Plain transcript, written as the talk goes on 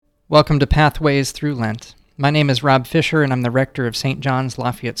Welcome to Pathways Through Lent. My name is Rob Fisher, and I'm the rector of St. John's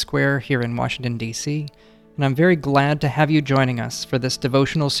Lafayette Square here in Washington, D.C., and I'm very glad to have you joining us for this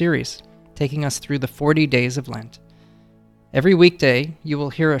devotional series, taking us through the 40 days of Lent. Every weekday, you will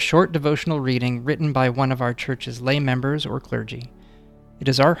hear a short devotional reading written by one of our church's lay members or clergy. It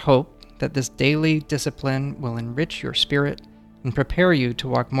is our hope that this daily discipline will enrich your spirit and prepare you to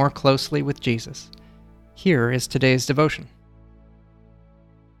walk more closely with Jesus. Here is today's devotion.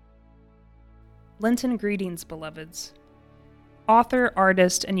 Lenten greetings, beloveds. Author,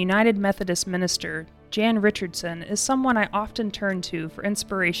 artist, and United Methodist minister Jan Richardson is someone I often turn to for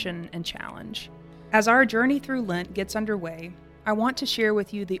inspiration and challenge. As our journey through Lent gets underway, I want to share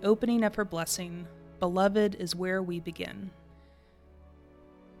with you the opening of her blessing, "Beloved is where we begin."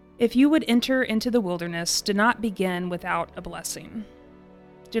 If you would enter into the wilderness, do not begin without a blessing.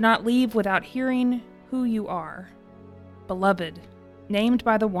 Do not leave without hearing who you are. Beloved, named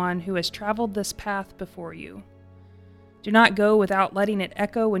by the one who has traveled this path before you. Do not go without letting it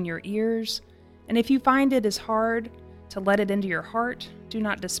echo in your ears, and if you find it is hard to let it into your heart, do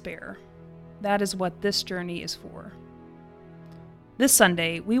not despair. That is what this journey is for. This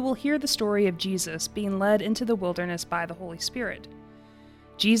Sunday, we will hear the story of Jesus being led into the wilderness by the Holy Spirit.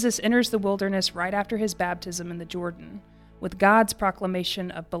 Jesus enters the wilderness right after his baptism in the Jordan, with God's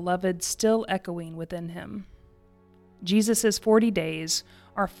proclamation of beloved still echoing within him. Jesus' 40 days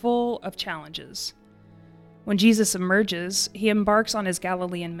are full of challenges. When Jesus emerges, he embarks on his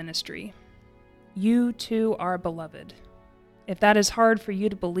Galilean ministry. You too are beloved. If that is hard for you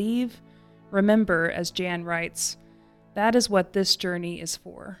to believe, remember, as Jan writes, that is what this journey is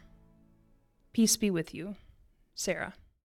for. Peace be with you. Sarah.